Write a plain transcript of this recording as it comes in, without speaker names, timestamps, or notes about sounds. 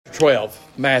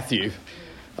12, Matthew.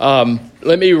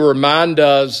 Let me remind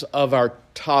us of our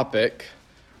topic,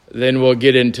 then we'll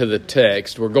get into the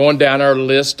text. We're going down our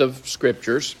list of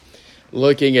scriptures,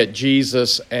 looking at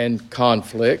Jesus and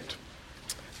conflict,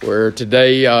 where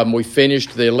today we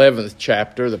finished the 11th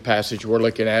chapter, the passage we're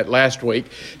looking at last week.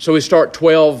 So we start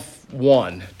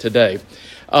 12:1 today.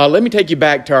 Let me take you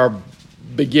back to our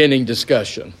beginning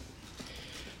discussion.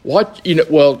 Let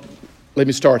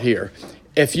me start here.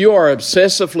 If you are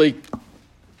obsessively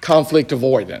conflict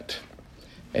avoidant,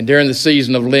 and during the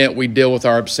season of Lent, we deal with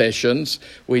our obsessions,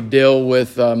 we deal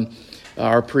with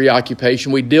our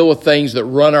preoccupation, we deal with things that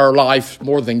run our life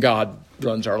more than God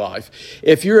runs our life.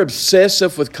 If you're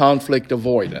obsessive with conflict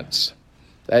avoidance,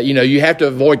 you have to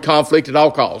avoid conflict at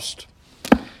all costs.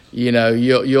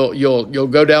 You'll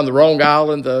go down the wrong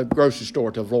aisle in the grocery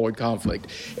store to avoid conflict.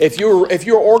 If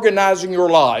you're organizing your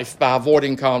life by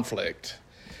avoiding conflict,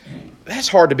 that's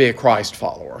hard to be a Christ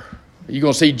follower. You're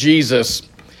going to see Jesus.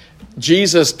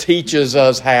 Jesus teaches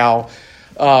us how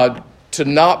to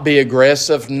not be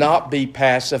aggressive, not be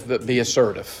passive, but be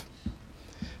assertive.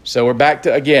 So we're back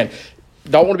to, again,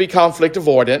 don't want to be conflict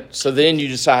avoidant. So then you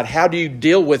decide, how do you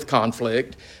deal with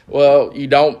conflict? Well, you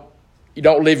don't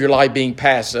live your life being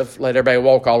passive, let everybody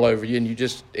walk all over you, and you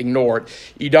just ignore it.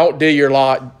 You don't live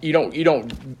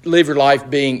your life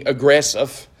being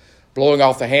aggressive, blowing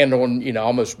off the handle and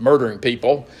almost murdering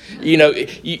people. You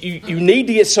need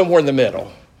to get somewhere in the middle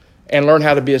and learn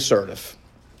how to be assertive.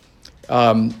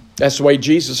 That's the way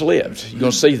Jesus lived. You're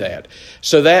going to see that.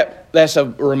 So that's a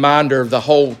reminder of the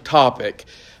whole topic.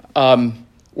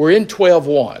 We're in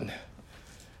 12:1.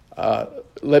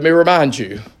 Let me remind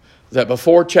you that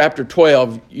before chapter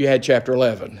 12, you had chapter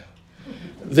 11.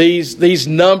 These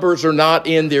numbers are not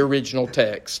in the original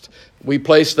text. We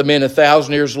placed them in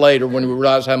 1,000 years later when we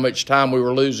realized how much time we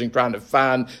were losing trying to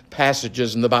find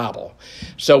passages in the Bible.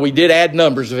 So we did add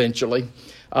numbers eventually,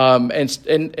 and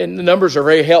the numbers are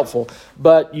very helpful.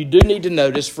 But you do need to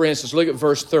notice, for instance, look at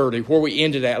verse 30, where we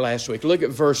ended at last week. Look at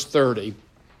verse 30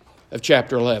 of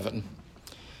chapter 11.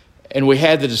 And we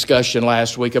had the discussion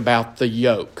last week about the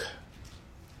yoke.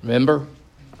 Remember?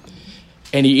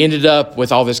 And he ended up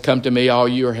with all this, come to me, all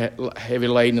you are heavy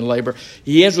laden and labor.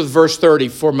 He ends with verse 30,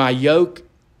 for my yoke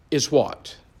is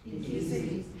what?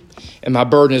 Easy. And my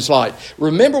burden is light.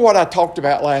 Remember what I talked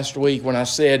about last week when I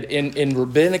said in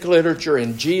rabbinic literature,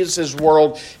 in Jesus'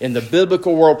 world, in the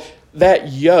biblical world,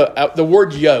 that yoke, the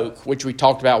word yoke, which we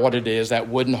talked about what it is, that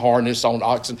wooden harness on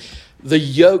oxen, the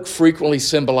yoke frequently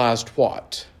symbolized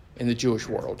what in the Jewish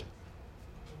world?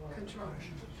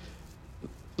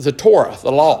 The Torah,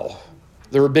 the law,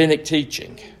 the rabbinic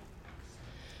teaching.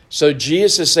 So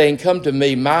Jesus is saying, come to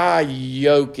me, my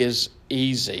yoke is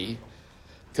easy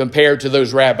compared to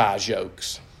those rabbis'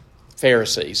 yokes,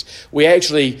 Pharisees. We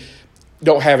actually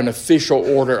don't have an official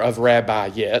order of rabbi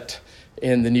yet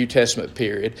in the New Testament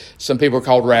period. Some people are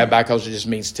called rabbi because it just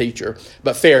means teacher,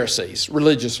 but Pharisees,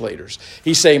 religious leaders.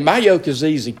 He's saying, my yoke is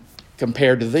easy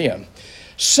compared to them.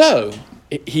 So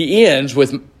he ends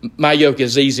with, my yoke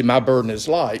is easy, my burden is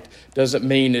light. Doesn't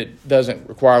mean it doesn't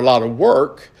require a lot of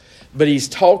work, but he's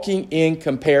talking in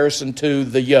comparison to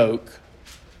the yoke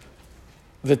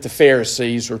that the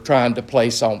Pharisees were trying to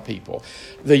place on people.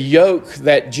 The yoke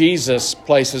that Jesus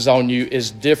places on you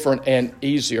is different and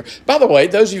easier. By the way,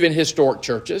 those of you in historic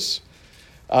churches,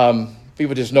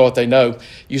 people just know what they know.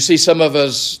 You see some of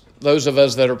us, those of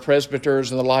us that are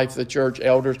presbyters in the life of the church,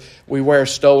 elders, we wear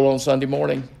stole on Sunday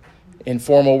morning in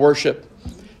formal worship.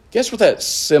 Guess what that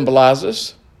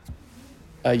symbolizes?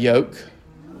 A yoke.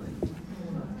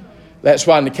 That's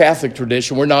why in the Catholic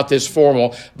tradition, we're not this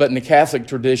formal, but in the Catholic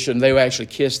tradition, they would actually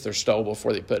kiss their stole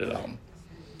before they put it on.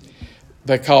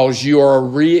 Because you are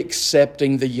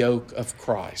re-accepting the yoke of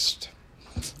Christ.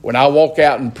 When I walk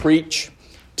out and preach,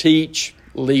 teach,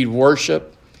 lead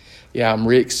worship, I'm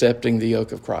re-accepting the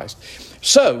yoke of Christ.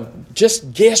 So,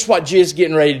 just guess what Jesus is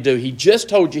getting ready to do. He just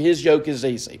told you his yoke is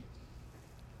easy.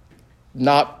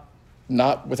 Not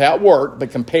without work,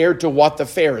 but compared to what the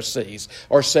Pharisees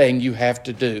are saying you have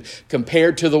to do.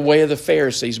 Compared to the way of the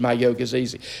Pharisees, my yoke is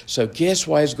easy. So guess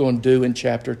what he's going to do in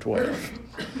chapter 12?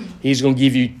 He's going to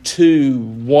give you two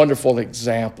wonderful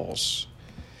examples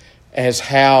as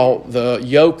how the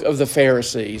yoke of the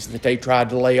Pharisees that they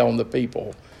tried to lay on the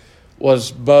people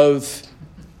was both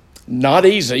not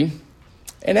easy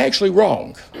and actually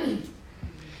wrong.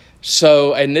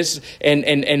 So,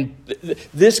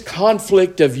 this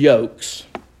conflict of yokes,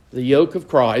 the yoke of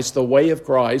Christ, the way of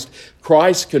Christ,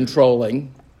 Christ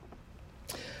controlling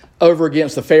over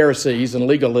against the Pharisees and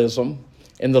legalism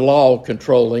and the law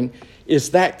controlling, is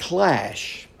that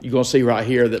clash you're going to see right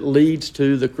here that leads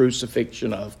to the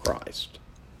crucifixion of Christ.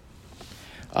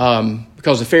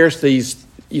 Because the Pharisees,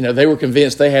 they were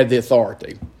convinced they had the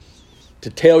authority to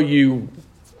tell you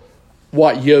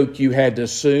what yoke you had to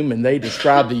assume, and they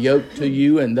described the yoke to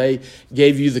you, and they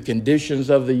gave you the conditions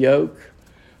of the yoke.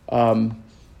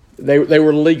 They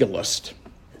were legalist.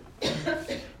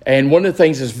 And one of the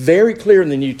things that's very clear in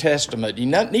the New Testament, you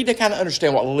need to kind of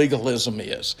understand what legalism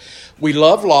is. We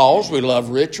love laws, we love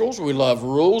rituals, we love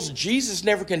rules. Jesus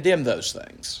never condemned those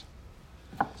things.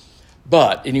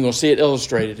 But, and you're going to see it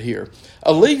illustrated here,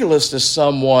 a legalist is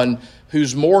someone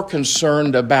who's more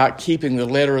concerned about keeping the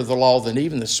letter of the law than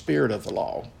even the spirit of the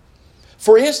law.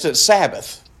 For instance,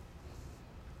 Sabbath.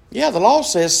 Yeah, the law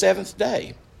says seventh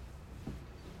day.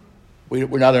 We're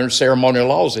not under ceremonial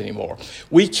laws anymore.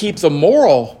 We keep the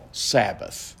moral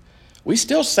Sabbath. We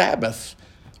still Sabbath.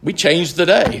 We change the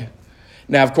day.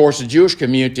 Now, of course, the Jewish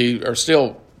community they're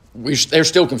still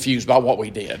confused by what we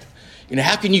did.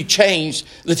 How can you change?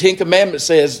 The Ten Commandments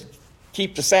says,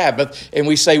 keep the Sabbath, and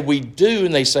we say we do,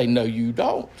 and they say, no, you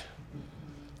don't.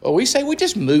 Well, we say we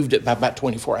just moved it by about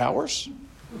 24 hours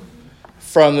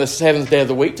from the seventh day of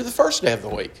the week to the first day of the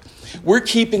week. We're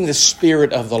keeping the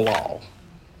spirit of the law.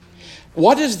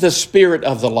 What is the spirit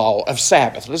of the law of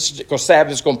Sabbath? Because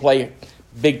Sabbath is going to play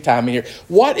big time in here.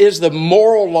 What is the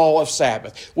moral law of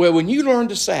Sabbath? Well, when you learn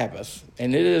to Sabbath,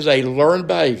 and it is a learned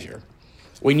behavior,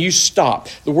 when you stop,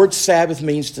 the word Sabbath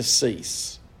means to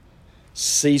cease.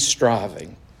 Cease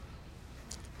striving.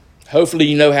 Hopefully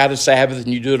you know how to Sabbath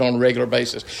and you do it on a regular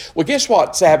basis. Well, guess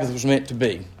what Sabbath was meant to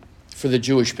be for the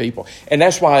Jewish people? And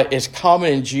that's why it's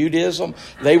common in Judaism.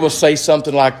 They will say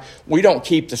something like, we don't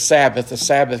keep the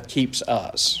Sabbath keeps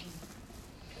us.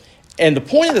 And the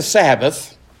point of the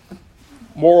Sabbath,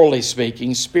 morally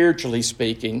speaking, spiritually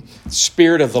speaking,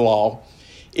 spirit of the law,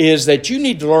 is that you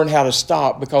need to learn how to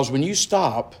stop, because when you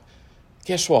stop,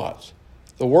 guess what?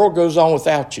 The world goes on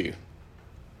without you.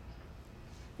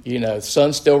 The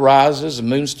sun still rises, the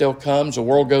moon still comes, the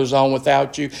world goes on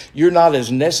without you. You're not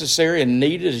as necessary and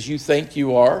needed as you think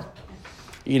you are.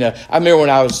 I remember when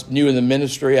I was new in the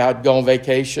ministry, I'd go on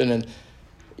vacation, and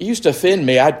it used to offend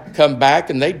me. I'd come back,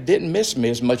 and they didn't miss me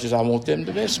as much as I want them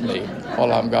to miss me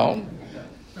while I'm gone.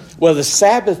 Well, the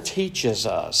Sabbath teaches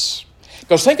us.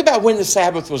 Because think about when the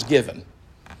Sabbath was given.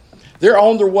 They're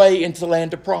on their way into the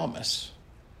land of promise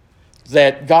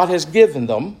that God has given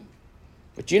them.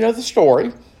 But you know the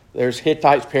story. There's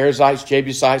Hittites, Perizzites,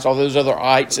 Jebusites, all those other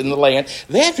ites in the land.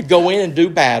 They have to go in and do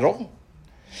battle.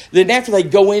 Then after they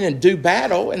go in and do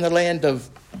battle in the land of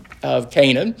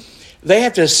Canaan, they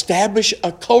have to establish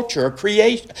a culture,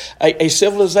 a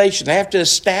civilization. They have to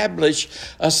establish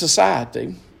a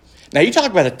society. Now you talk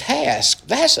about a task.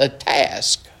 That's a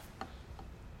task.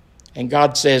 And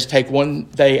God says, take one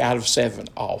day out of 7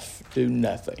 off. Do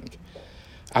nothing.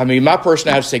 My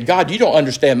personality said, God, you don't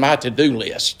understand my to-do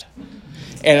list.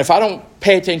 And if I don't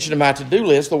pay attention to my to-do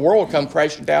list, the world will come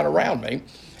crashing down around me.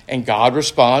 And God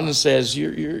responds and says,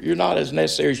 you're not as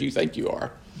necessary as you think you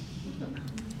are.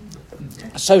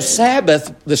 So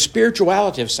Sabbath, the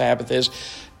spirituality of Sabbath is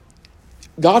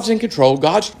God's in control.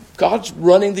 God's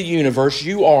running the universe.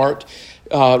 You aren't.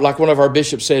 Like one of our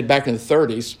bishops said back in the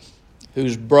 30s,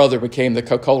 whose brother became the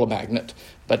Coca-Cola magnate.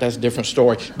 But that's a different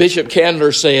story. Bishop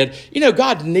Candler said,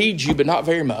 God needs you, but not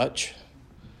very much.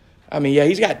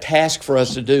 He's got tasks for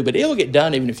us to do, but it'll get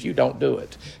done even if you don't do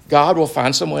it. God will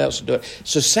find someone else to do it.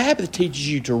 So Sabbath teaches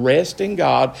you to rest in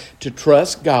God, to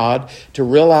trust God, to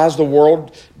realize the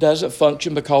world doesn't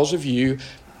function because of you.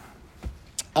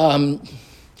 And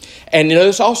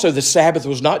notice also the Sabbath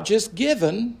was not just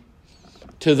given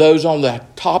to those on the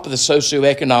top of the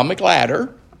socioeconomic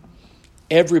ladder.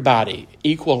 Everybody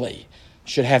equally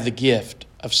should have the gift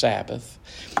of Sabbath.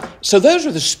 So those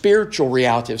are the spiritual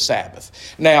reality of Sabbath.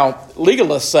 Now,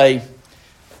 legalists say,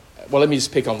 well, let me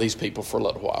just pick on these people for a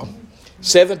little while.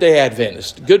 Seventh-day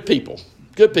Adventists, good people.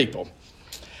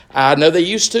 I know they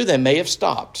used to. They may have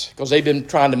stopped because they've been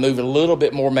trying to move a little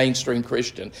bit more mainstream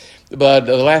Christian. But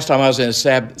the last time I was in a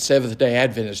Seventh-day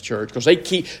Adventist church, because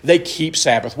they keep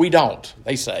Sabbath. We don't,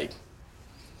 they say.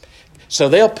 So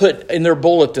they'll put in their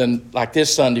bulletin, like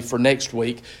this Sunday for next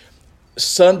week,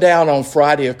 sundown on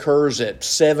Friday occurs at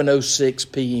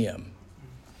 7:06 p.m.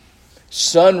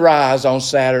 Sunrise on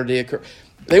Saturday occurs.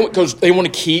 Because they want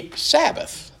to keep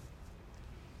Sabbath.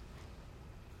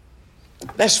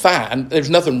 That's fine. There's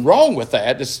nothing wrong with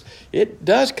that. It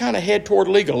does kind of head toward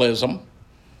legalism.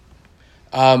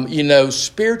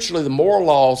 Spiritually, the moral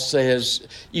law says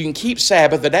you can keep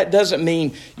Sabbath, but that doesn't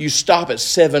mean you stop at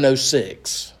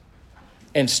 7:06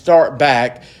 and start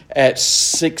back at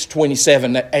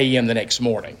 6:27 a.m. the next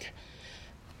morning.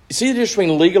 You see the difference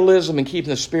between legalism and keeping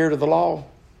the spirit of the law?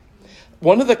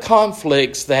 One of the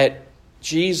conflicts that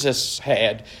Jesus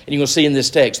had, and you're going to see in this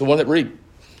text, the one that really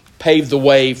paved the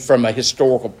way from a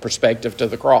historical perspective to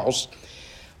the cross,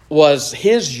 was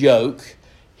his yoke,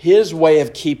 his way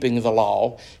of keeping the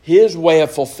law, his way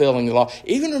of fulfilling the law.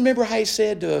 Even remember how he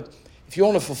said, if you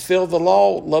want to fulfill the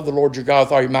law, love the Lord your God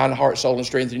with all your mind, heart, soul, and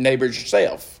strength, and your neighbor as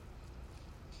yourself.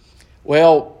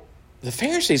 Well, the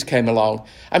Pharisees came along.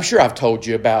 I'm sure I've told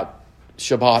you about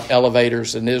Shabbat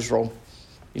elevators in Israel.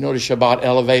 You know what a Shabbat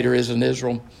elevator is in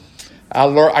Israel?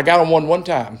 I got on one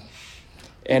time,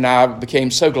 and I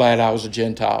became so glad I was a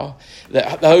Gentile.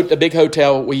 The big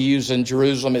hotel we use in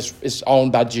Jerusalem is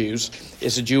owned by Jews.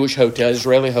 It's a Jewish hotel,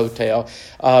 Israeli hotel.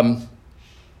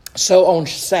 So on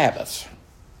Sabbath,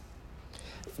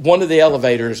 one of the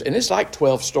elevators, and it's like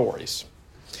 12 stories,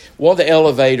 one of the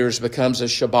elevators becomes a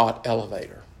Shabbat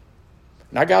elevator.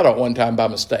 And I got on one time by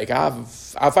mistake. I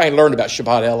finally learned about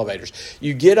Shabbat elevators.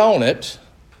 You get on it,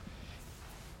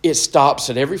 it stops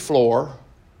at every floor.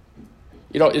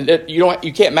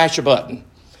 You can't mash a button.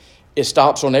 It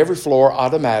stops on every floor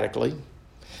automatically.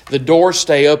 The doors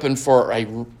stay open for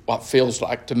what feels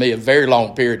like to me a very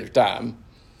long period of time.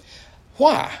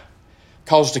 Why?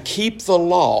 Because to keep the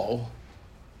law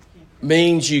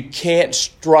means you can't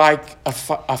strike a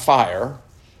fire,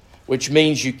 which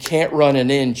means you can't run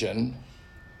an engine,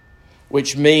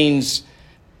 which means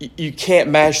you can't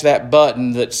mash that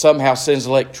button that somehow sends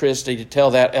electricity to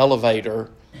tell that elevator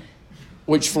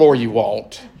which floor you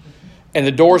want. And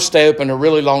the doors stay open a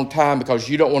really long time because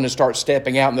you don't want to start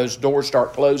stepping out and those doors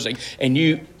start closing. And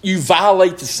you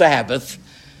violate the Sabbath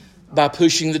by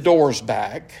pushing the doors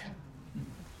back.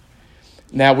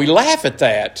 Now, we laugh at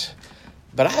that,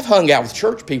 but I've hung out with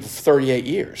church people for 38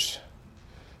 years.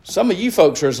 Some of you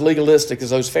folks are as legalistic as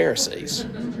those Pharisees.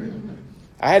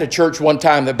 I had a church one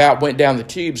time that about went down the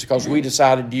tubes because we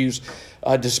decided to use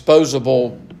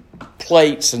disposable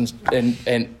plates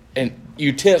and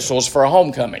utensils for a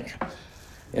homecoming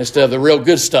instead of the real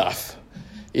good stuff.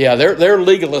 Yeah, they're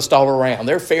legalists all around.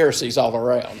 They're Pharisees all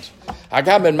around. I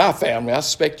got them in my family. I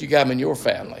suspect you got them in your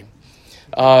family.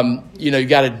 You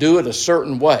got to do it a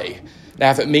certain way.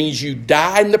 Now, if it means you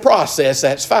die in the process,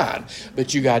 that's fine.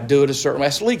 But you got to do it a certain way.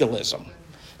 That's legalism.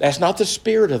 That's not the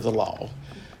spirit of the law.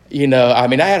 I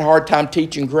had a hard time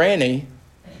teaching Granny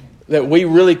that we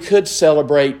really could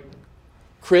celebrate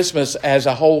Christmas as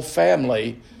a whole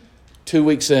family 2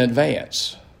 weeks in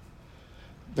advance,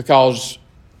 because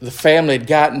the family had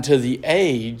gotten to the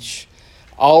age,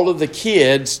 all of the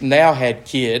kids now had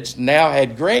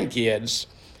grandkids.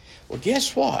 Well,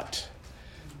 guess what?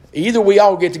 Either we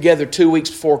all get together 2 weeks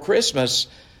before Christmas.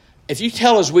 If you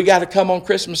tell us we got to come on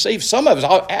Christmas Eve, some of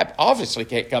us obviously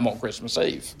can't come on Christmas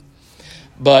Eve.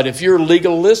 But if you're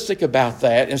legalistic about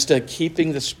that, instead of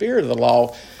keeping the spirit of the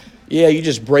law, you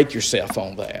just break yourself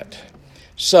on that.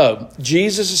 So,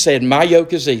 Jesus has said, my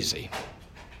yoke is easy.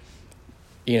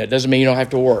 It doesn't mean you don't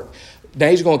have to work. Now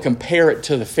he's going to compare it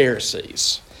to the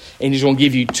Pharisees. And he's going to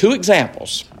give you two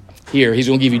examples here. He's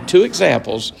going to give you two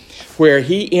examples where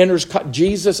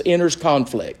Jesus enters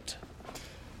conflict.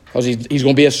 Because he's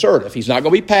going to be assertive. He's not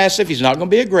going to be passive. He's not going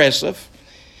to be aggressive.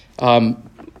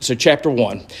 So chapter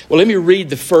 1. Well, let me read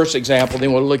the first example,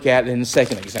 then we'll look at it in the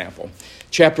second example.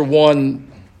 Chapter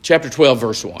 12,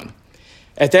 verse 1.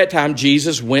 At that time,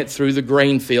 Jesus went through the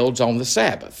grain fields on the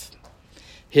Sabbath.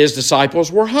 His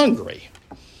disciples were hungry,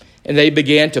 and they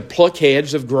began to pluck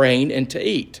heads of grain and to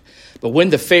eat. But when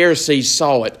the Pharisees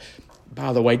saw it,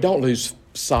 by the way, don't lose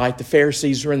sight, the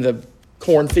Pharisees are in the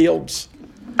cornfields.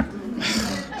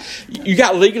 You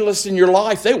got legalists in your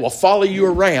life, they will follow you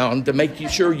around to make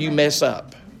sure you mess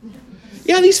up.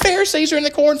 Yeah, these Pharisees are in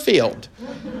the cornfield.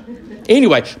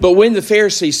 Anyway, but when the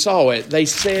Pharisees saw it, they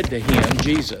said to him,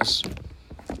 Jesus,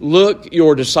 look,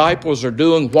 your disciples are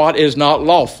doing what is not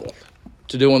lawful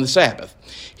to do on the Sabbath.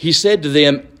 He said to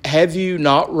them, have you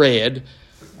not read,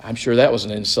 I'm sure that was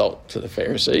an insult to the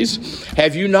Pharisees,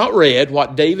 have you not read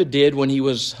what David did when he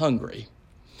was hungry,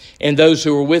 and those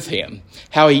who were with him,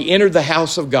 how he entered the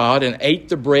house of God and ate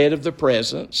the bread of the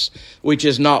presence, which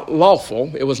is not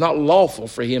lawful. It was not lawful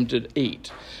for him to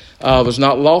eat. It was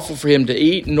not lawful for him to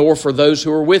eat, nor for those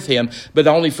who were with him, but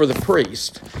only for the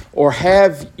priest. Or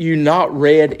have you not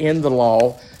read in the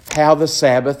law how on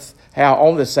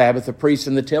the Sabbath the priests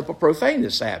in the temple profane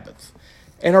the Sabbath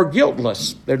and are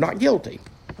guiltless? They're not guilty.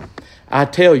 I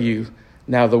tell you,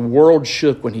 now the world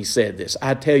shook when he said this.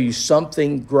 I tell you,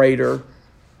 something greater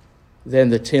than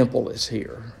the temple is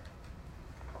here.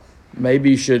 Maybe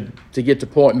you should, to get the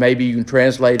point, maybe you can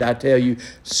translate, I tell you,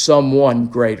 someone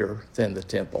greater than the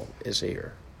temple is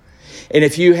here. And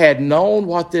if you had known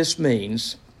what this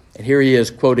means, and here he is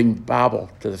quoting Bible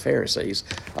to the Pharisees,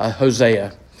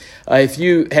 Hosea, If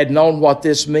you had known what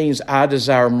this means, I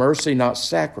desire mercy, not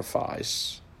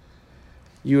sacrifice,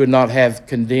 you would not have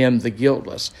condemned the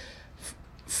guiltless.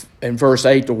 In verse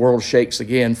 8, the world shakes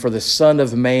again. For the Son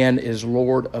of Man is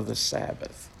Lord of the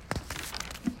Sabbath.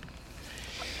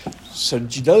 So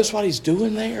did you notice what he's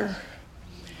doing there?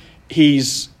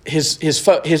 His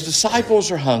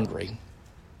disciples are hungry.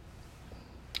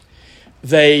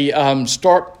 They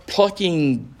start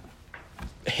plucking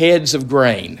heads of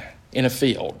grain in a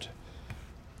field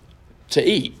to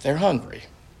eat. They're hungry.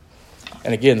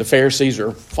 And again, the Pharisees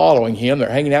are following him. They're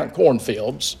hanging out in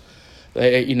cornfields.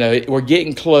 We're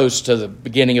getting close to the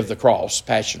beginning of the cross,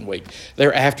 Passion Week.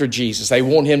 They're after Jesus. They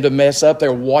want him to mess up.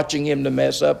 They're watching him to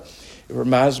mess up. It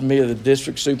reminds me of the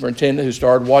district superintendent who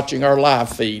started watching our live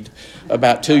feed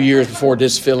about 2 years before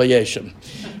disaffiliation.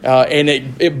 And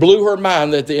it blew her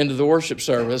mind at the end of the worship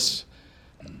service.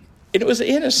 And it was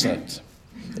innocent.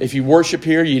 If you worship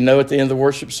here, you know at the end of the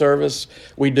worship service,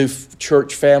 we do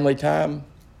church family time,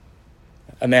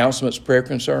 announcements, prayer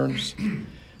concerns.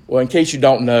 Well, in case you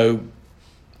don't know,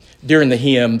 during the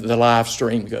hymn, the live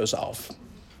stream goes off.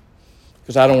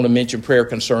 Because I don't want to mention prayer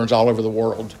concerns all over the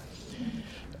world.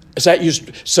 That's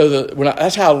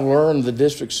how I learned the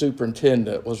district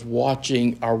superintendent was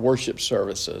watching our worship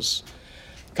services,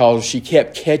 because she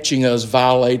kept catching us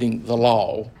violating the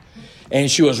law. And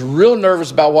she was real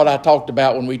nervous about what I talked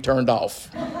about when we turned off.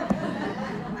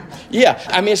 Yeah,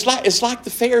 I mean, it's like the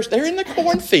Pharisees. They're in the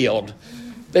cornfield.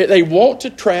 They want to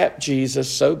trap Jesus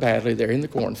so badly. They're in the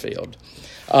cornfield.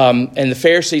 And the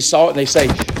Pharisees saw it and they say,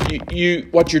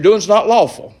 what you're doing is not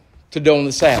lawful to do on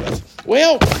the Sabbath.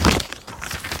 Well,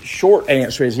 short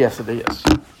answer is yes, it is.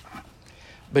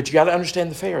 But you got to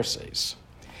understand the Pharisees.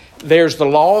 There's the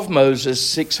law of Moses,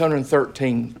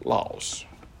 613 laws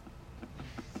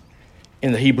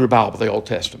in the Hebrew Bible, the Old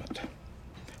Testament.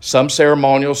 Some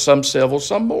ceremonial, some civil,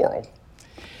 some moral.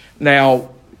 Now,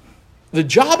 the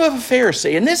job of a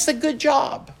Pharisee, and this is a good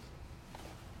job.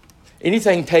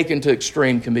 Anything taken to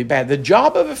extreme can be bad. The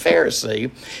job of a Pharisee,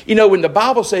 when the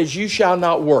Bible says you shall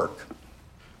not work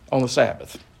on the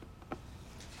Sabbath.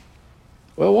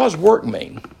 Well, what does work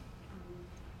mean?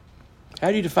 How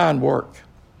do you define work?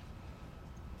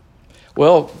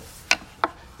 Well,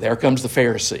 there comes the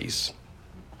Pharisees.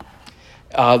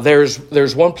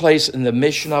 There's one place in the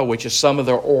Mishnah, which is some of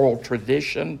their oral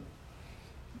tradition.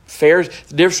 The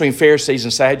difference between Pharisees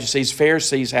and Sadducees,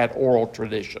 Pharisees had oral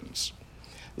traditions.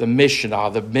 The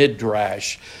Mishnah, the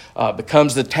Midrash,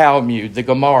 becomes the Talmud, the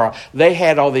Gemara. They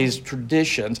had all these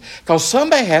traditions because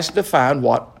somebody has to define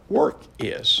what work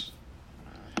is.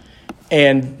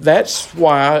 And that's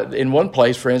why in one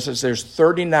place, for instance, there's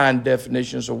 39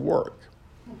 definitions of work.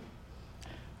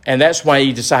 And that's why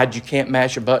you decide you can't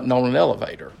mash a button on an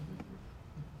elevator.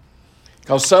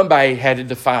 Because somebody had to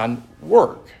define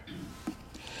work.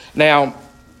 Now,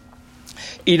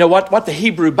 you know what the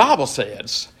Hebrew Bible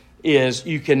says is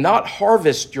you cannot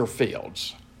harvest your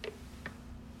fields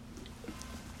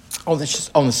on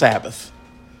the Sabbath.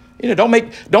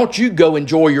 Don't you go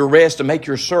enjoy your rest and make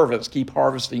your servants keep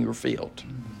harvesting your field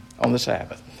on the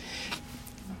Sabbath.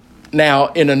 Now,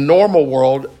 in a normal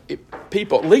world,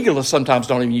 legalists sometimes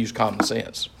don't even use common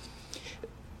sense.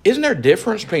 Isn't there a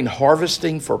difference between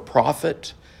harvesting for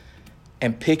profit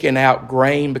and picking out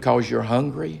grain because you're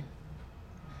hungry?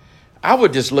 I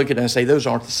would just look at it and say those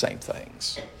aren't the same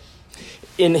things.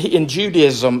 In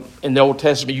Judaism, in the Old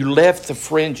Testament, you left the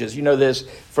fringes. You know this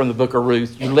from the book of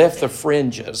Ruth. You left the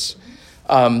fringes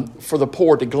for the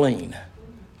poor to glean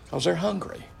because they're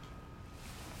hungry.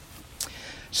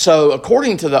 So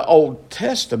according to the Old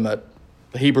Testament,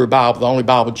 the Hebrew Bible, the only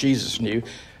Bible Jesus knew,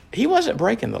 he wasn't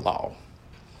breaking the law.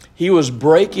 He was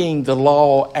breaking the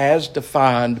law as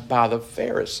defined by the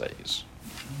Pharisees.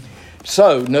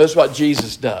 So notice what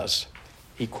Jesus does.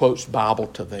 He quotes Bible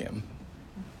to them.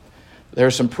 There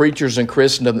are some preachers in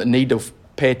Christendom that need to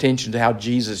pay attention to how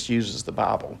Jesus uses the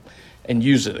Bible and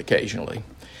use it occasionally.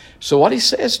 So what he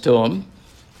says to them,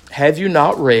 have you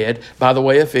not read, by the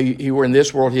way, if he were in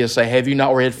this world, he'd say, have you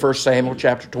not read 1 Samuel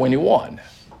chapter 21?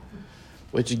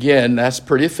 Which again, that's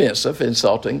pretty offensive,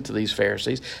 insulting to these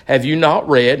Pharisees. Have you not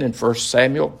read in 1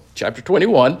 Samuel chapter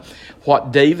 21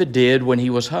 what David did when he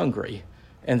was hungry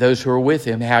and those who were with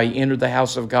him, how he entered the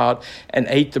house of God and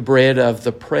ate the bread of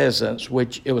the presence,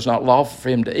 which it was not lawful for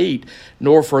him to eat,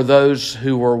 nor for those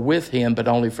who were with him, but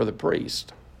only for the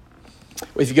priest.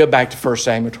 If you go back to 1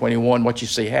 Samuel 21, what you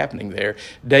see happening there,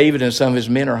 David and some of his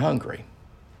men are hungry.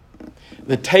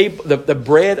 The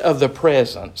bread of the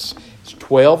presence, it's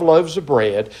 12 loaves of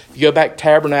bread. If you go back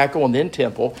tabernacle and then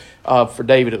temple, for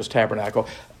David it was tabernacle.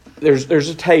 There's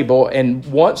a table, and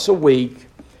once a week,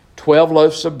 12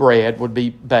 loaves of bread would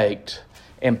be baked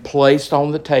and placed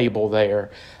on the table there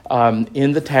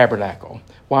in the tabernacle.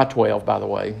 Why 12, by the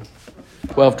way?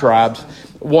 12 tribes,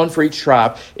 one for each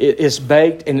tribe. It's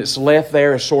baked and it's left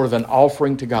there as sort of an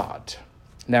offering to God.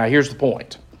 Now, here's the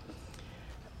point.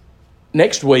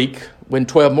 Next week, when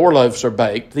 12 more loaves are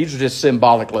baked, these are just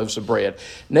symbolic loaves of bread.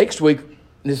 Next week,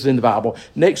 this is in the Bible,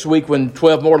 next week when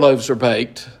 12 more loaves are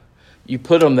baked, you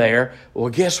put them there. Well,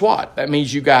 guess what? That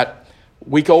means you got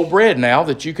week-old bread now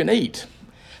that you can eat.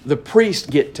 The priests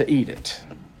get to eat it.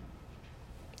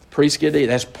 Priests get to eat.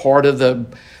 That's part of the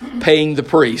paying the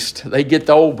priest. They get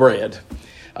the old bread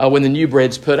when the new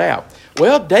bread's put out.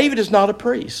 Well, David is not a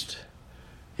priest.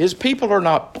 His people are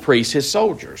not priests, his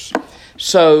soldiers.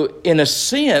 So, in a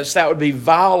sense, that would be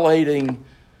violating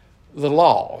the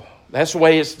law. That's the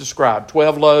way it's described.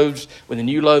 12 loaves. When the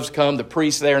new loaves come, the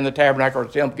priests there in the tabernacle or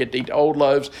the temple get to eat the old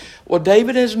loaves. Well,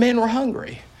 David and his men were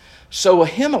hungry. So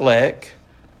Ahimelech,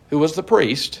 who was the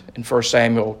priest in 1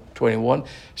 Samuel 21,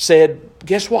 said,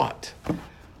 guess what?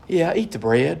 Yeah, eat the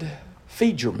bread.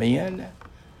 Feed your men.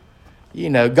 You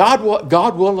know, God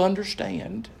will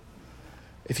understand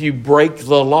if you break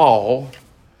the law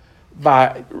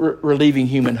by relieving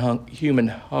human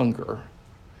hunger.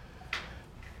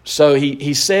 So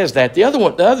he says that. The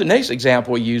other next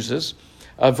example he uses,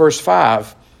 verse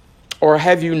 5, or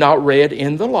have you not read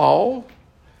in the law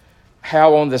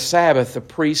how on the Sabbath the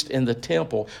priest in the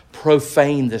temple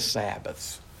profane the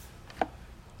Sabbath?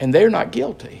 And they're not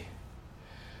guilty.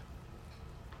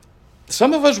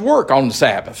 Some of us work on the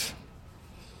Sabbath.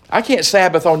 I can't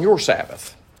Sabbath on your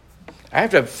Sabbath. I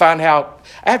have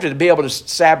to be able to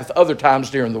Sabbath other times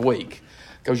during the week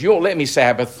because you won't let me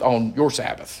Sabbath on your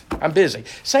Sabbath. I'm busy.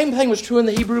 Same thing was true in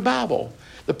the Hebrew Bible.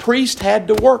 The priest had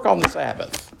to work on the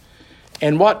Sabbath.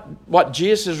 And what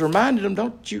Jesus is reminding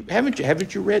them,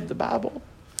 haven't you read the Bible?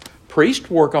 Priests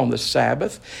work on the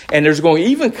Sabbath. And there's going to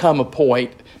even come a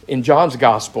point in John's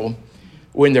gospel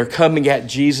when they're coming at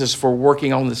Jesus for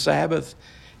working on the Sabbath.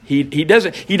 He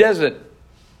doesn't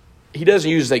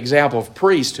use the example of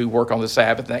priests who work on the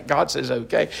Sabbath and that God says,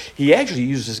 okay. He actually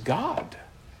uses God.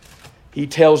 He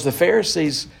tells the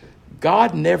Pharisees,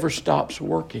 God never stops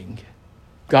working.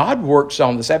 God works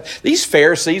on the Sabbath. These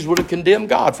Pharisees would have condemned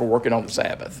God for working on the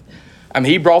Sabbath. I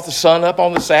mean, he brought the sun up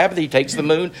on the Sabbath. He takes the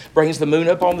moon, brings the moon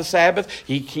up on the Sabbath.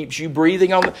 He keeps you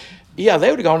breathing on the... Yeah, they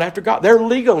would have gone after God. Their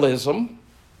legalism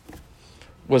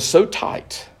was so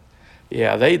tight.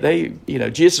 Yeah,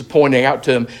 Jesus is pointing out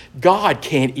to them, God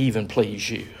can't even please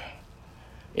you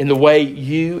in the way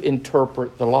you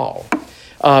interpret the law.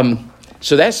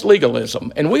 So that's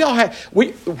legalism. And we all have,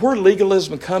 where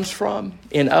legalism comes from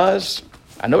in us,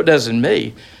 I know it does in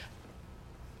me,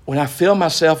 when I feel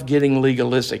myself getting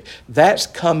legalistic, that's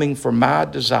coming from my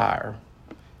desire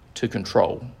to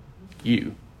control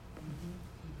you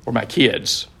or my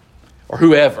kids or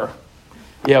whoever.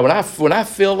 Yeah, when I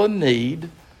feel a need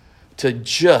to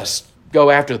just go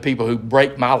after the people who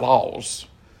break my laws,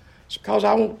 it's because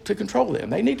I want to control them.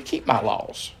 They need to keep my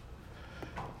laws.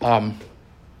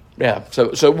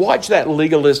 So watch that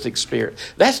legalistic spirit.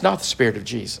 That's not the spirit of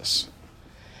Jesus.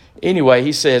 Anyway,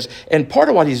 he says, and part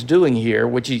of what he's doing here,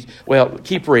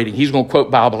 keep reading. He's going to quote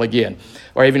Bible again.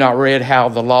 Or have you not read how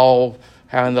on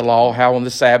the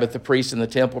Sabbath the priests in the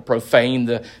temple profane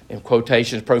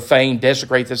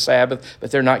desecrate the Sabbath,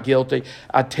 but they're not guilty.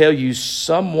 I tell you,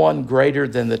 someone greater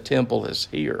than the temple is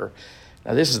here.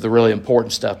 Now, this is the really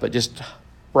important stuff, but just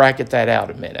bracket that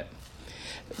out a minute.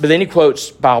 But then he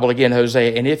quotes Bible again,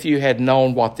 Hosea, and if you had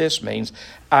known what this means,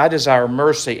 I desire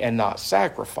mercy and not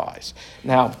sacrifice.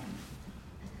 Now,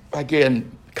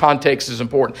 again, context is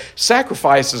important.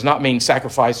 Sacrifice does not mean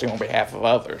sacrificing on behalf of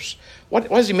others. What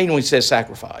does he mean when he says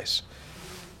sacrifice?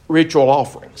 Ritual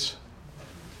offerings.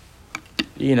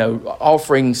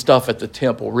 Offering stuff at the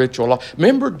temple, ritual.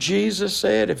 Remember Jesus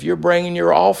said, if you're bringing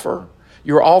your offering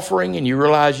and you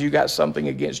realize you got something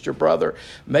against your brother,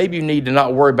 maybe you need to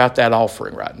not worry about that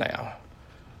offering right now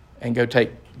and go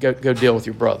deal with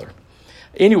your brother.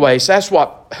 Anyways, that's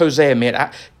what Hosea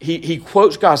meant. He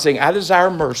quotes God saying, I desire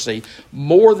mercy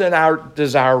more than I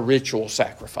desire ritual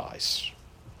sacrifice.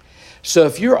 So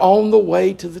if you're on the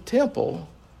way to the temple,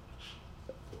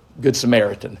 Good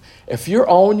Samaritan, if you're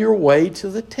on your way to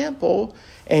the temple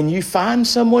and you find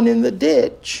someone in the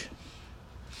ditch,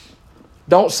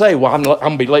 don't say, well, I'm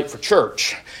going to be late for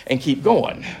church and keep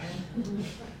going.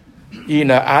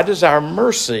 I desire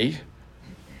mercy,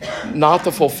 not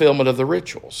the fulfillment of the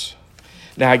rituals.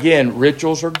 Now, again,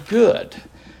 rituals are good.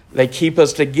 They keep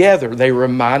us together. They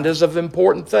remind us of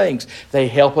important things. They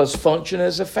help us function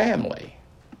as a family.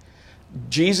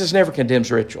 Jesus never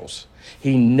condemns rituals.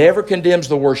 He never condemns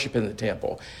the worship in the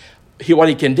temple. what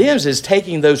he condemns is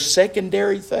taking those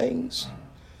secondary things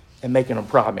and making them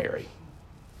primary.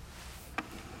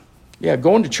 Yeah,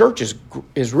 going to church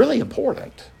is really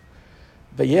important.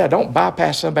 But yeah, don't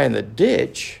bypass somebody in the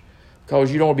ditch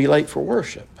because you don't want to be late for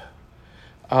worship.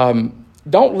 Don't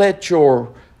let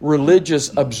your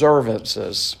religious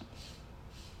observances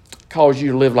cause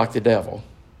you to live like the devil.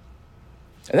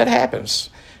 And that happens.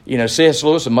 You know, C.S.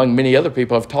 Lewis, among many other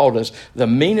people, have taught us the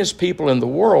meanest people in the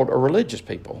world are religious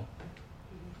people.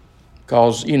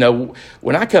 Because, you know,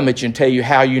 when I come at you and tell you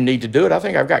how you need to do it, I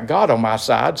think I've got God on my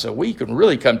side, so we can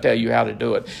really come tell you how to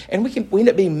do it. And we end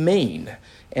up being mean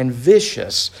and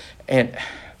vicious. And,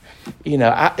 you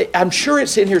know, I'm sure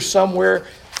it's in here somewhere.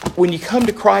 When you come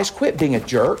to Christ, quit being a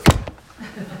jerk.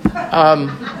 You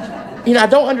know, I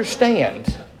don't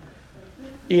understand.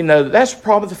 You know, that's the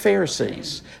problem with the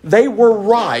Pharisees. They were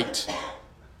right,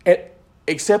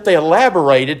 except they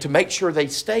elaborated to make sure they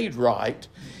stayed right.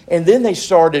 And then they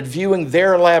started viewing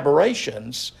their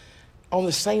elaborations on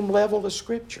the same level as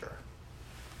Scripture.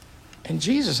 And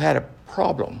Jesus had a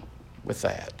problem with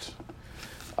that.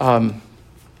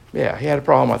 Yeah, he had a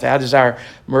problem with that. I desire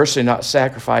mercy, not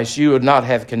sacrifice. You would not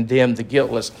have condemned the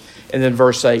guiltless. And then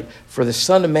verse 8, for the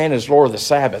Son of Man is Lord of the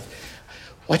Sabbath.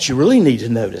 What you really need to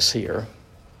notice here,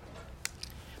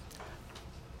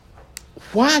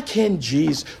 why can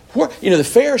Jesus... You know, the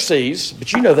Pharisees,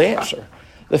 but you know the answer.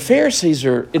 The Pharisees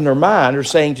are, in their mind, are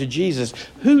saying to Jesus,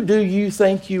 who do you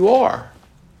think you are?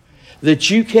 That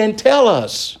you can tell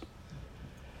us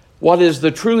what is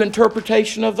the true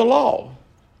interpretation of the law.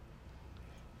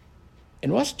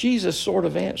 And what's Jesus sort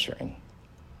of answering?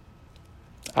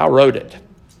 I wrote it.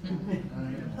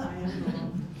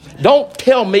 Don't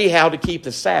tell me how to keep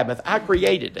the Sabbath. I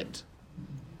created it.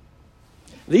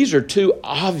 These are two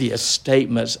obvious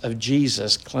statements of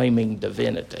Jesus claiming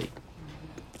divinity.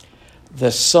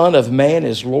 The Son of Man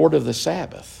is Lord of the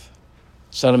Sabbath.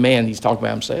 Son of Man, he's talking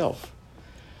about himself.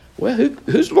 Well,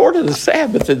 who's Lord of the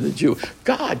Sabbath in the Jew?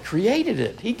 God created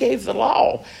it. He gave the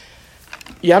law.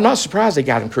 Yeah, I'm not surprised they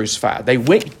got him crucified. They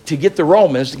went to get the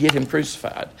Romans to get him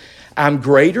crucified. I'm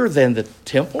greater than the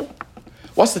temple.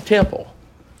 What's the temple?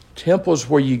 Temple is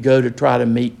where you go to try to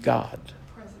meet God.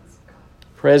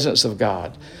 Presence of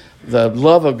God. The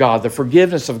love of God, the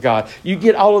forgiveness of God. You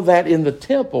get all of that in the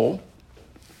temple.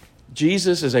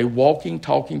 Jesus is a walking,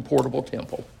 talking, portable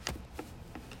temple.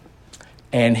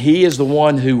 And he is the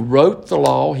one who wrote the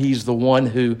law. He's the one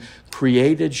who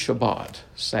created Shabbat,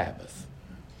 Sabbath.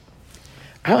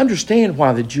 I understand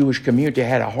why the Jewish community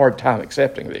had a hard time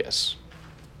accepting this.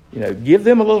 You know, give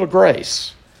them a little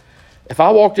grace. If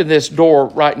I walked in this door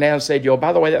right now and said, yo,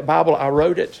 by the way, that Bible, I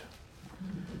wrote it.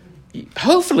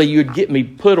 Hopefully you'd get me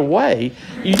put away.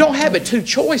 You don't have but two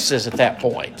choices at that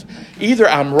point. Either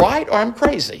I'm right or I'm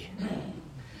crazy.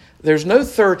 There's no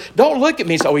third. Don't look at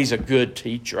me and say, oh, he's a good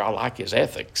teacher. I like his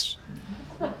ethics.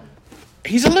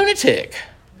 He's a lunatic.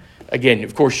 Again,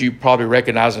 of course, you probably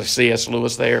recognize C.S.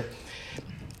 Lewis there.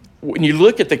 When you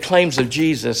look at the claims of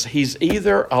Jesus, he's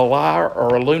either a liar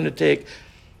or a lunatic,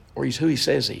 or he's who he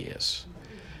says he is.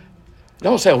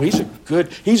 Don't say, oh,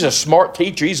 he's a smart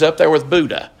teacher. He's up there with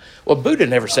Buddha. Well, Buddha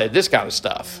never said this kind of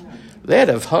stuff. They'd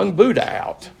have hung Buddha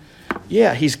out.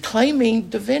 Yeah, he's claiming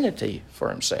divinity for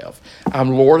himself.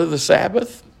 I'm Lord of the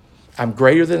Sabbath. I'm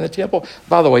greater than the temple.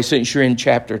 By the way, since you're in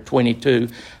chapter 22,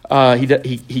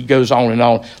 he goes on and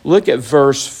on. Look at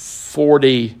verse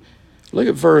 40. Look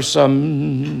at verse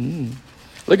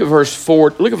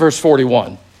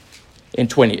 41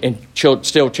 in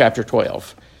still chapter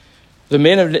 12.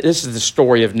 This is the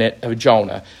story of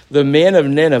Jonah. The men of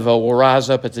Nineveh will rise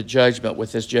up at the judgment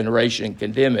with this generation and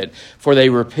condemn it, for they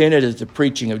repented at the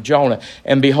preaching of Jonah.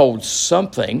 And behold,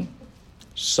 someone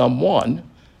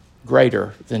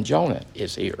greater than Jonah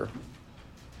is here.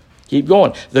 Keep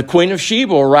going. The queen of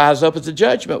Sheba will rise up at the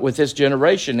judgment with this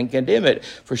generation and condemn it,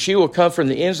 for she will come from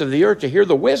the ends of the earth to hear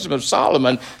the wisdom of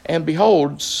Solomon. And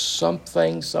behold,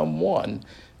 someone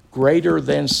greater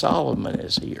than Solomon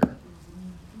is here.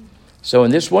 So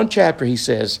in this one chapter, he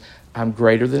says, I'm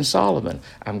greater than Solomon.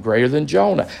 I'm greater than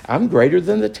Jonah. I'm greater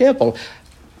than the temple.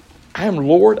 I am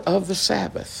Lord of the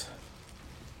Sabbath.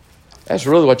 That's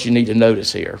really what you need to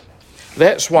notice here.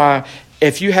 That's why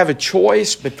if you have a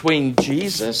choice between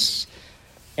Jesus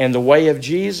and the way of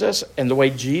Jesus and the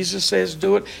way Jesus says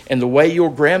do it and the way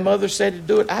your grandmother said to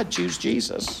do it, I'd choose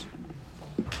Jesus.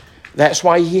 That's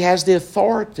why he has the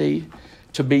authority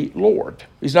to be Lord.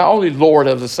 He's not only Lord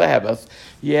of the Sabbath,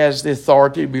 he has the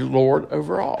authority to be Lord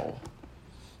over all.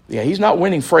 Yeah, he's not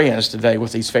winning friends today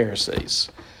with these Pharisees.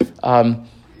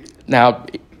 Now,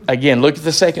 again, look at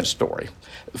the second story.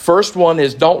 The first one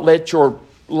is don't let your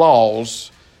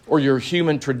laws or your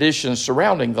human traditions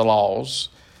surrounding the laws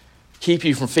keep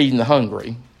you from feeding the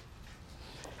hungry.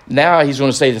 Now he's going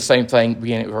to say the same thing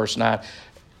beginning at verse 9.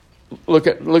 Look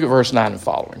at verse 9 and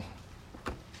following.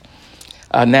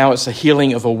 Now it's the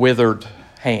healing of a withered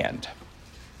hand.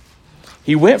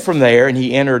 He went from there and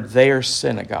he entered their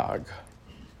synagogue.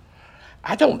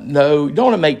 I don't know. You don't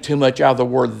want to make too much out of the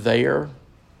word there.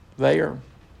 But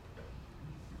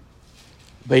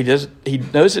he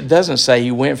knows it doesn't say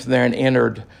he went from there and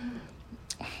entered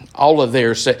all of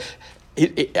their.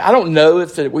 I don't know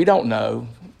we don't know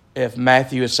if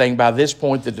Matthew is saying by this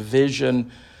point the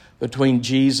division between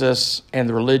Jesus and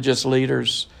the religious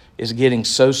leaders is getting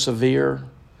so severe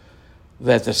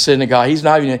that the synagogue, he's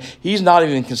not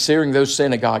even considering those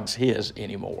synagogues his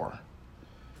anymore.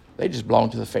 They just belong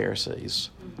to the Pharisees,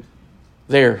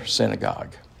 their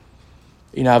synagogue.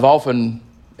 I've often,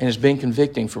 and it's been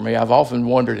convicting for me, I've often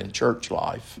wondered in church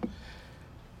life,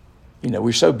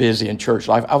 we're so busy in church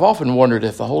life, I've often wondered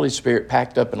if the Holy Spirit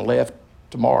packed up and left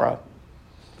tomorrow,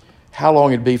 how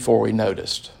long it'd be before we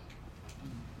noticed.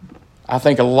 I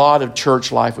think a lot of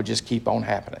church life would just keep on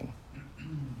happening.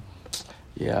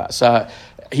 Yeah, so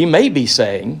he may be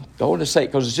saying, don't want to say,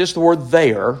 because it's just the word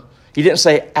there. He didn't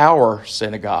say our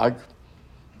synagogue.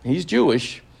 He's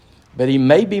Jewish, but he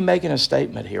may be making a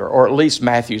statement here, or at least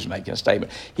Matthew's making a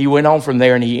statement. He went on from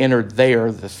there and he entered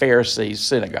there, the Pharisees'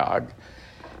 synagogue.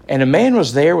 And a man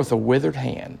was there with a withered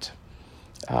hand,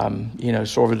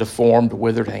 sort of a deformed,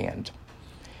 withered hand.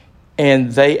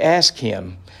 And they asked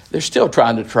him, they're still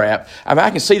trying to trap. I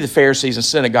can see the Pharisees in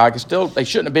synagogue. They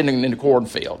shouldn't have been in the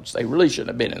cornfields. They really shouldn't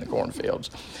have been in the cornfields.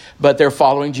 But they're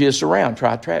following Jesus around,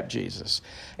 trying to trap Jesus.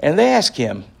 And they ask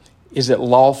him, is it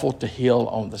lawful to heal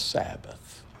on the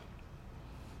Sabbath?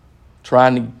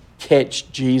 Trying to catch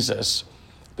Jesus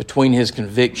between his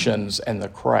convictions and the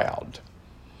crowd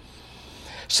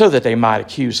so that they might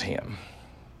accuse him.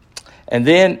 And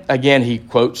then, again, he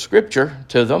quotes Scripture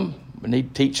to them. We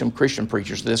need to teach some Christian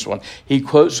preachers this one. He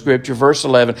quotes Scripture, verse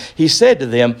 11. He said to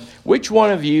them, which one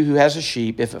of you who has a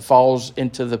sheep, if it falls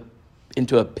into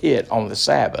a pit on the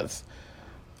Sabbath,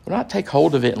 will not take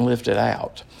hold of it and lift it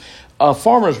out?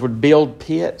 Farmers would build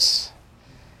pits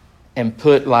and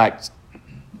put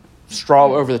straw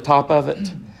over the top of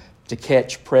it to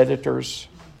catch predators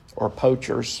or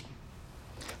poachers.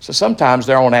 So sometimes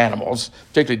their own animals,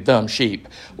 particularly dumb sheep,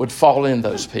 would fall in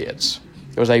those pits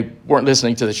because they weren't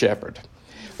listening to the shepherd.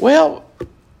 Well,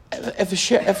 if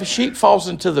a sheep falls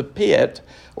into the pit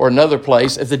or another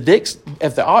place, if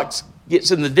the ox gets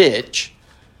in the ditch,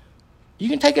 you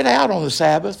can take it out on the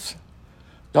Sabbath.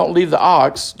 Don't leave the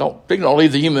ox, don't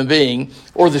leave the human being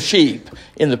or the sheep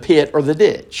in the pit or the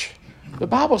ditch. The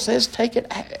Bible says take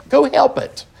it, go help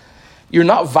it. You're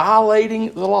not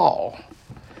violating the law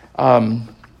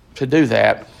to do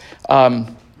that.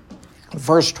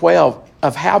 Verse 12,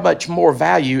 of how much more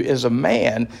value is a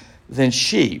man than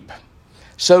sheep?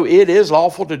 So it is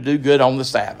lawful to do good on the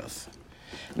Sabbath.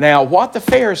 Now, what the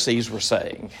Pharisees were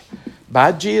saying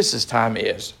by Jesus' time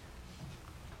is,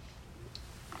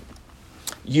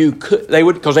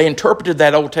 because they interpreted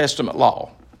that Old Testament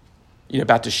law,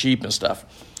 about the sheep and stuff.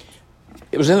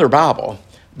 It was in their Bible,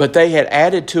 but they had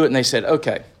added to it and they said,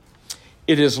 okay,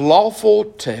 it is lawful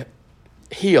to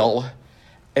heal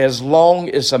as long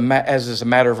as it's a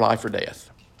matter of life or death.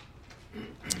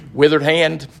 Withered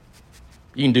hand,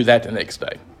 you can do that the next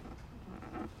day.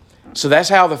 So that's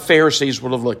how the Pharisees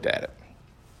would have looked at it.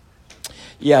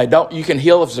 Yeah, you can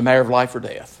heal if it's a matter of life or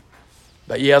death.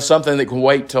 But yeah, something that can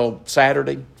wait till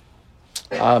Saturday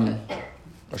or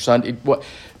Sunday.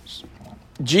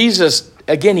 Jesus,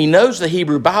 again, he knows the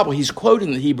Hebrew Bible. He's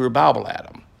quoting the Hebrew Bible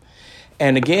at them.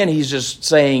 And again, he's just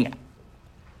saying,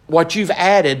 what you've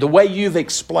added, the way you've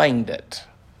explained it,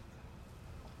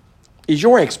 is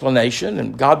your explanation,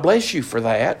 and God bless you for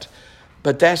that,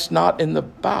 but that's not in the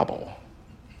Bible.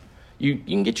 You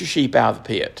can get your sheep out of the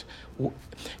pit.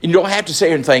 You don't have to sit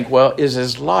here and think, well, is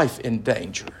his life in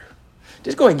danger?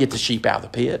 Just go ahead and get the sheep out of the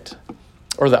pit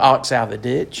or the ox out of the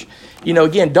ditch.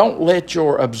 Again, don't let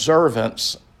your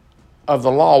observance of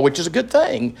the law, which is a good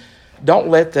thing, don't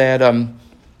let that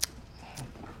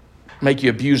make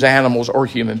you abuse animals or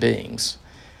human beings.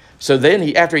 So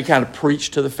then after he kind of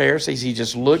preached to the Pharisees, he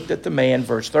just looked at the man,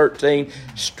 verse 13,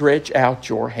 stretch out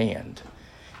your hand.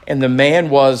 And the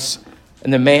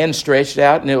man stretched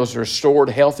out and it was restored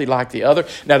healthy like the other.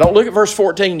 Now don't look at verse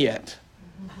 14 yet.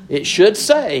 It should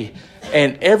say,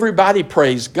 and everybody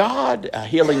praised God. A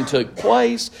healing took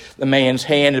place. The man's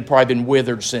hand had probably been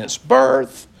withered since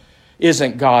birth.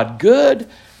 Isn't God good?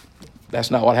 That's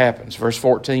not what happens. Verse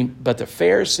 14, but the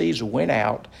Pharisees went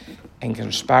out and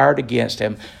conspired against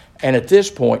him and at this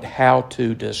point, how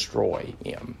to destroy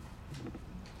him.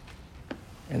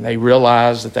 And they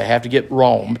realize that they have to get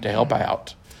Rome to help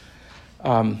out.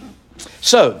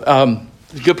 So,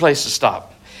 a good place to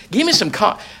stop. Give me some...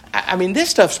 this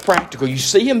stuff's practical. You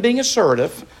see him being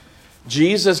assertive.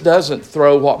 Jesus doesn't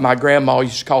throw what my grandma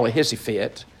used to call a hissy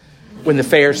fit when the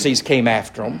Pharisees came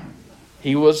after him.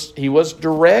 He was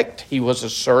direct. He was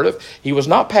assertive. He was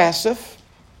not passive.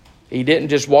 He didn't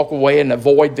just walk away and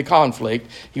avoid the conflict.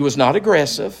 He was not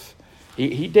aggressive.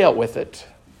 He dealt with it.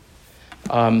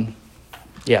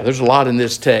 There's a lot in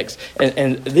this text.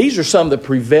 And these are some of the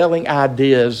prevailing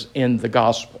ideas in the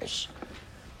Gospels.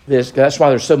 That's why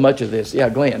there's so much of this. Yeah,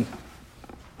 Glenn.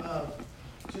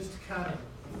 Just to kind of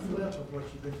flip of what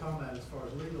you've been talking about as far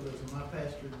as legalism, my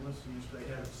pastor in Winston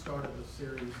yesterday had started a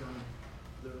series on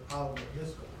the Olivet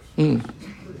Discourse, which is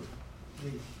pretty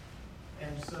neat.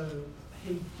 And so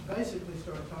he basically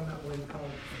started talking about what he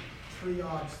called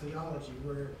triage theology,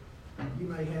 where you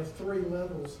may have three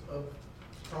levels of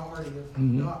priority of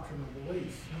doctrine or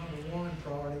beliefs. Number one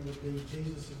priority would be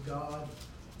Jesus is God,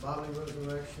 bodily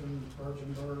resurrection,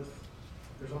 virgin birth,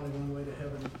 there's only one way to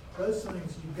heaven. Those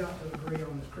things you've got to agree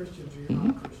on as Christians or you're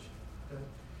not Christian. Okay?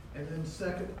 And then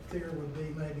second tier would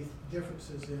be maybe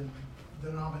differences in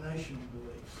denominational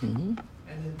beliefs. And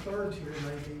then third tier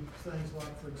may be things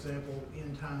like, for example,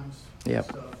 end times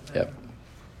stuff.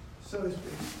 So his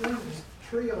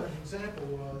triage example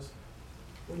was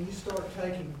when you start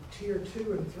taking tier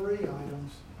 2 and 3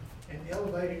 items and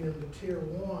elevating them to tier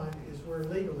 1 is where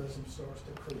legalism starts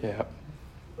to creep.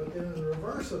 But then the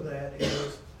reverse of that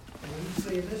is, and we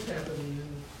see this happening in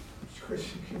the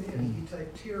Christian community, you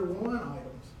take tier 1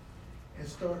 items and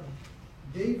start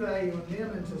devaluing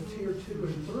them into tier 2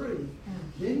 and 3,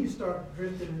 then you start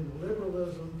drifting into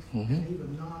liberalism and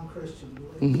even non-Christian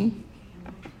beliefs.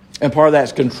 And part of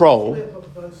that's control.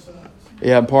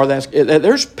 Yeah, and part of that's...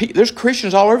 There's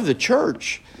Christians all over the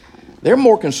church. They're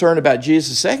more concerned about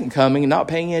Jesus' second coming and not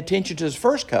paying any attention to his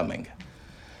first coming.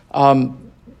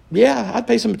 I'd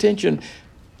pay some attention.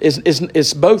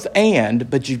 It's both and,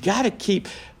 but you've got to keep...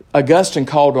 Augustine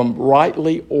called them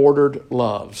rightly ordered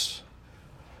loves.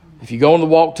 If you go on the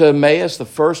walk to Emmaus, the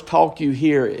first talk you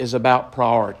hear is about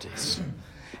priorities.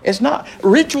 It's not...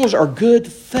 Rituals are good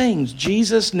things.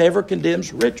 Jesus never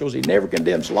condemns rituals. He never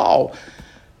condemns law.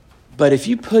 But if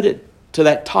you put it to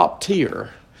that top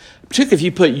tier, particularly if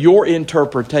you put your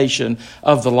interpretation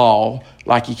of the law,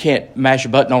 like you can't mash a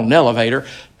button on an elevator,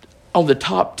 on the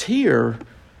top tier,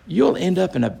 you'll end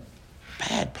up in a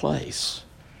bad place.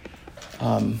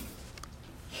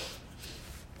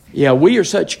 We are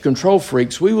such control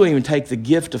freaks, we will even take the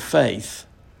gift of faith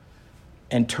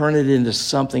and turn it into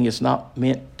something it's not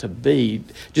meant to be,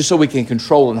 just so we can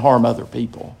control and harm other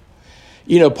people.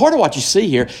 Part of what you see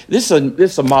here, this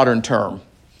is a modern term.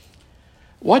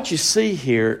 What you see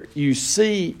here, you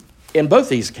see in both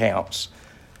these accounts,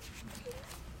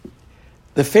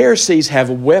 the Pharisees have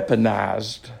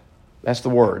weaponized, that's the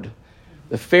word,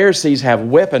 the Pharisees have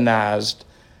weaponized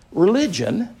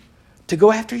religion to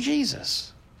go after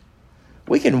Jesus.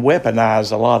 We can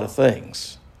weaponize a lot of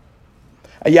things.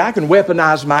 I can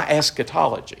weaponize my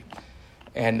eschatology.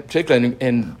 And particularly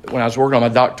when I was working on my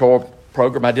doctoral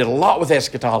program, I did a lot with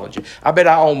eschatology. I bet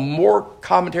I own more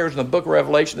commentaries in the book of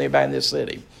Revelation than anybody in this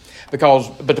city. But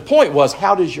the point was,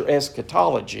 how does your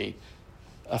eschatology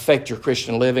affect your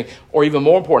Christian living? Or even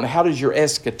more important, how does your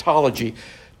eschatology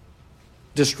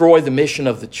destroy the mission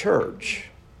of the church?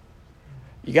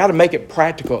 You got to make it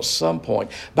practical at some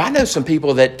point. But I know some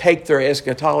people that take their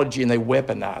eschatology and they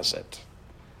weaponize it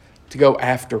to go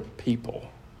after people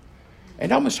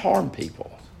and almost harm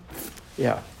people.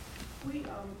 Yeah. We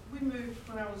moved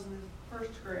when I was in the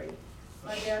first grade.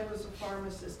 My dad was a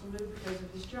pharmacist and moved because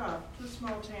of his job to a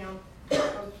small town. I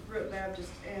was Root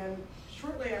Baptist, and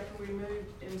shortly after we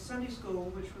moved in Sunday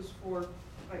school, which was for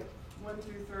like 1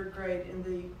 through 3rd grade, in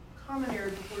the common area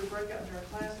before we broke out into our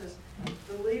classes,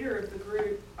 the leader of the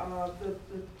group, the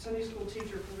Sunday school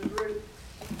teacher for the group,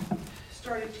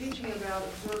 started teaching about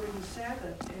observing the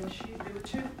Sabbath, and there were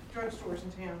 2 drugstores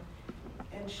in town,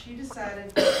 and she decided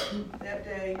that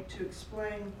day to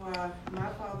explain why my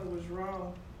father was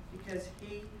wrong because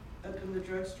he opened the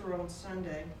drugstore on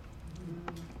Sunday,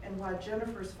 and why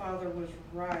Jennifer's father was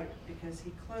right because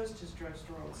he closed his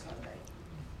drugstore on Sunday.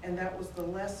 And that was the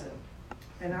lesson.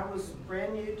 And I was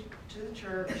brand new to the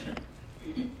church.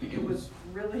 It was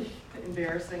really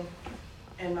embarrassing.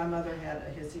 And my mother had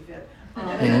a hissy fit.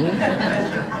 As you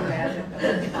can imagine.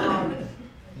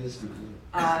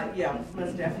 Yeah,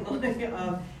 most definitely.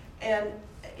 And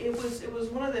it was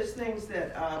one of those things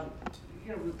that,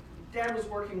 Dad was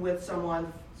working with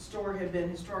someone. The store had been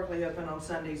historically open on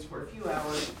Sundays for a few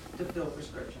hours to fill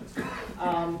prescriptions.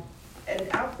 And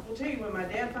I will tell you, when my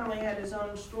dad finally had his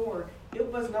own store, it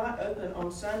was not open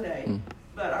on Sunday.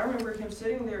 But I remember him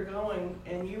sitting there going,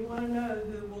 and you want to know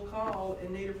who will call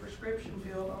and need a prescription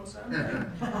filled on Sunday?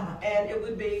 And it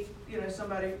would be,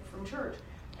 somebody from church.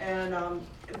 And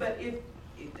but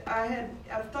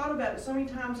I've thought about it so many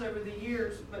times over the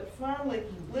years, but finally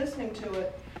listening to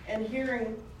it and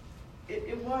hearing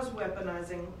it was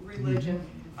weaponizing religion.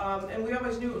 And we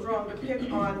always knew it was wrong to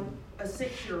pick on a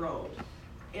 6-year-old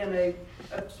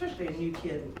especially a new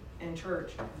kid in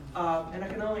church. And I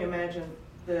can only imagine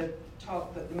the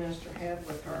talk that the minister had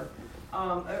with her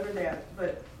over that.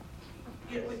 But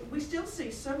we still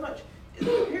see so much.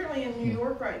 Apparently in New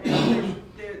York right now,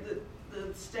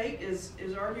 the state is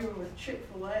arguing with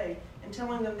Chick-fil-A and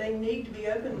telling them they need to be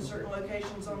open in certain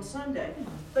locations on Sunday.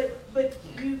 But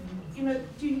do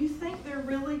you think they're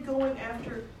really going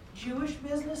after Jewish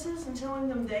businesses and telling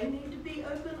them they need to be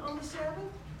open on the Sabbath?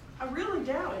 I really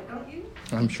doubt it, don't you?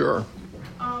 I'm sure.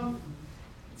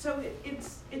 So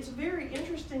it's very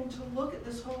interesting to look at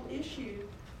this whole issue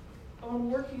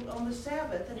on working on the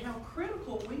Sabbath and how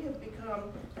critical we have become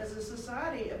as a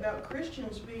society about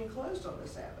Christians being closed on the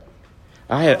Sabbath.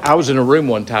 I was in a room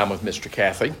one time with Mr.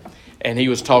 Cathy, and he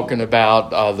was talking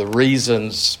about the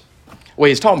reasons. Well,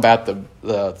 he's talking about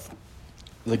the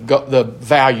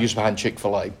values behind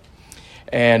Chick-fil-A,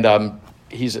 and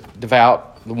he's devout.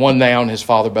 The one now and his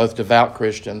father, both devout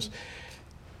Christians.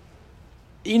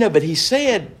 But he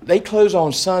said they close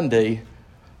on Sunday,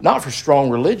 not for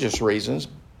strong religious reasons,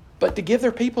 but to give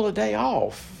their people a day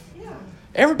off. Yeah.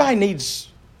 Everybody needs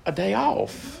a day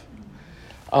off.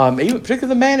 Even particularly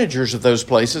the managers of those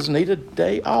places need a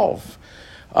day off.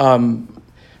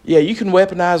 You can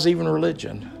weaponize even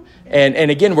religion. And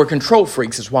again, we're control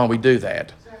freaks is why we do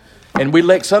that. And we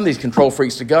elect some of these control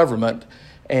freaks to government,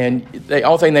 and the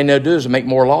only thing they know to do is to make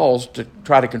more laws to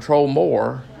try to control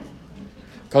more.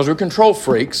 Because we're control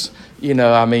freaks.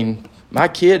 My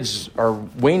kids are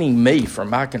weaning me from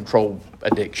my control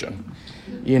addiction.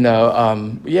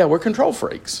 We're control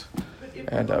freaks. But if we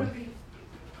want to be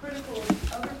critical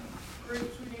of other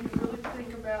groups, we need to really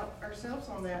think about ourselves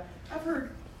on that. I've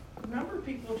heard a number of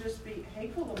people just be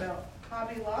hateful about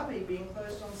Hobby Lobby being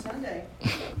closed on Sunday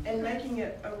and making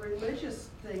it a religious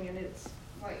thing, and it's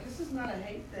like, this is not a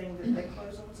hate thing that they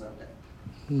close on Sunday.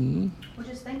 Mm-hmm. Well,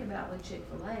 just think about with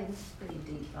Chick-fil-A, this is pretty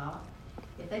deep thought.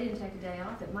 If they didn't take a day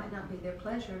off, it might not be their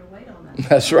pleasure to wait on that.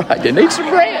 That's right. You need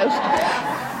some rest.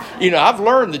 I've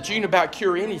learned that you can about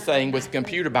cure anything with a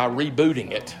computer by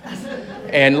rebooting it.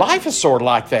 And life is sort of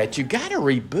like that. You got to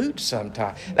reboot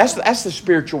sometime. That's the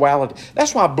spirituality.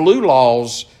 That's why Blue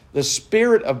Laws, the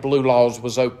spirit of Blue Laws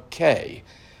was okay.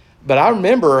 But I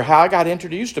remember how I got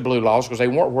introduced to Blue Laws because they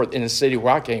weren't in the city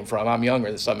where I came from. I'm younger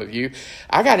than some of you.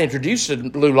 I got introduced to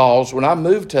Blue Laws when I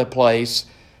moved to a place,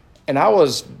 and I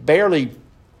was in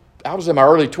my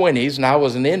early 20s, and I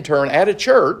was an intern at a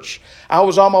church. I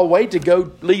was on my way to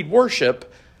go lead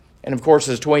worship. And, of course,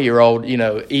 as a 20-year-old,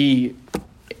 E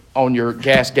on your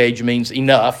gas gauge means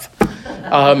enough.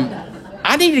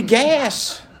 I needed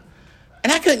gas,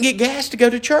 and I couldn't get gas to go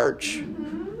to church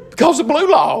because of Blue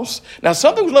Laws. Now,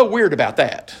 something was a little weird about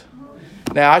that.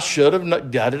 Now, I should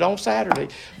have done it on Saturday.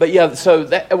 But, so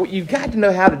that you've got to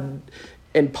know how to,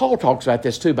 and Paul talks about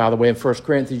this too, by the way, in 1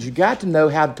 Corinthians. You've got to know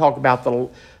how to talk about the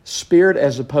spirit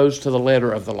as opposed to the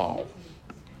letter of the law.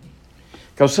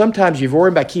 Because sometimes you're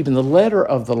worried about keeping the letter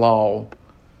of the law,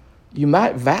 you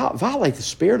might violate the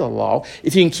spirit of the law.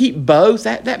 If you can keep both,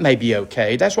 that may be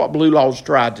okay. That's what Blue Laws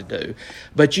tried to do.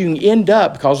 But you can end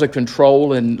up, because of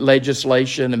control and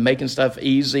legislation and making stuff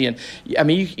easy, and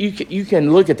you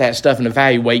can look at that stuff and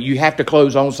evaluate. You have to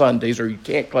close on Sundays, or you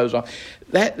can't close on.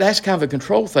 That's kind of a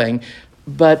control thing.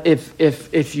 But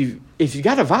if you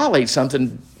got to violate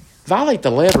something, violate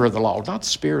the letter of the law, not the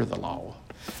spirit of the law.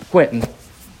 Quentin.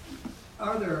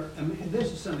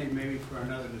 This is something maybe for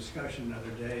another discussion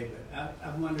another day, but I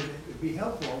wondered if it would be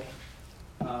helpful.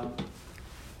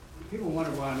 People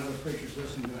wonder why another preacher's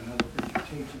listening to another preacher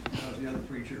teaching, because the other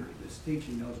preacher that's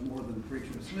teaching knows more than the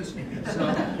preacher that's listening. So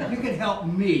you can help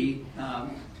me,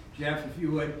 Jeff, if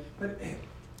you would, but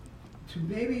to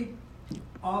maybe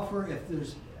offer, if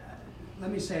there's,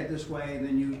 let me say it this way, and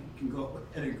then you can go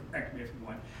and correct me if you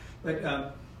want,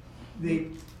 but the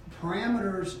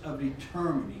parameters of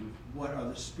determining what are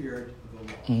the spirit of the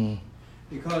law. Mm-hmm.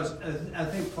 Because I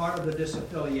think part of the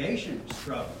disaffiliation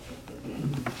struggle,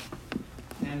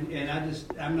 and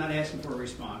I'm not asking for a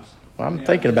response. Well, I'm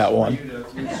thinking about one.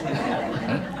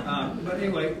 But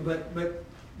anyway, but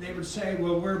they would say,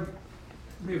 well,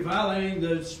 be violating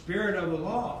the spirit of the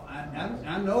law.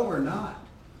 I know we're not.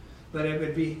 But it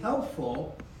would be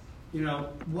helpful,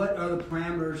 what are the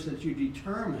parameters that you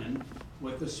determine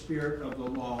what the spirit of the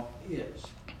law is?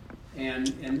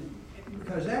 And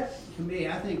because that, to me,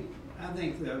 I think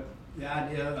the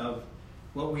idea of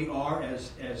what we are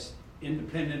as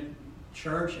independent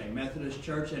church, a Methodist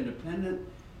church independent,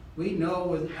 we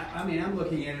know I'm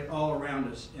looking at it all around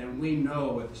us, and we know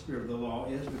what the spirit of the law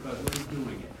is because we're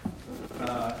doing it.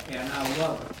 And I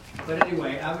love it. But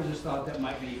anyway, I just thought that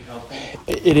might be helpful.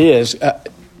 It is.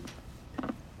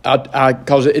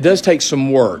 Because it does take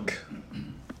some work.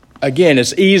 Again,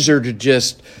 it's easier to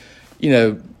just,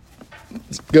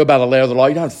 go by the letter of the law.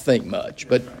 You don't have to think much.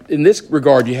 But in this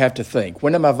regard, you have to think.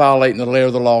 When am I violating the letter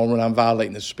of the law and when I'm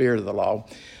violating the spirit of the law?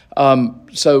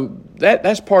 So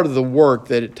that's part of the work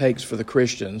that it takes for the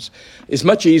Christians. It's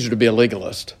much easier to be a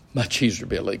legalist. Much easier to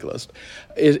be a legalist.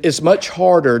 It's much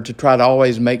harder to try to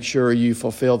always make sure you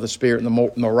fulfill the spirit and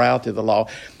the morality of the law.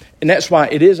 And that's why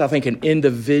it is, I think, an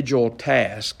individual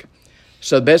task.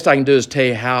 So the best I can do is tell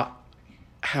you how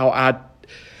I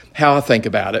think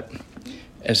about it.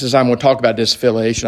 And since I'm going to talk about disaffiliation,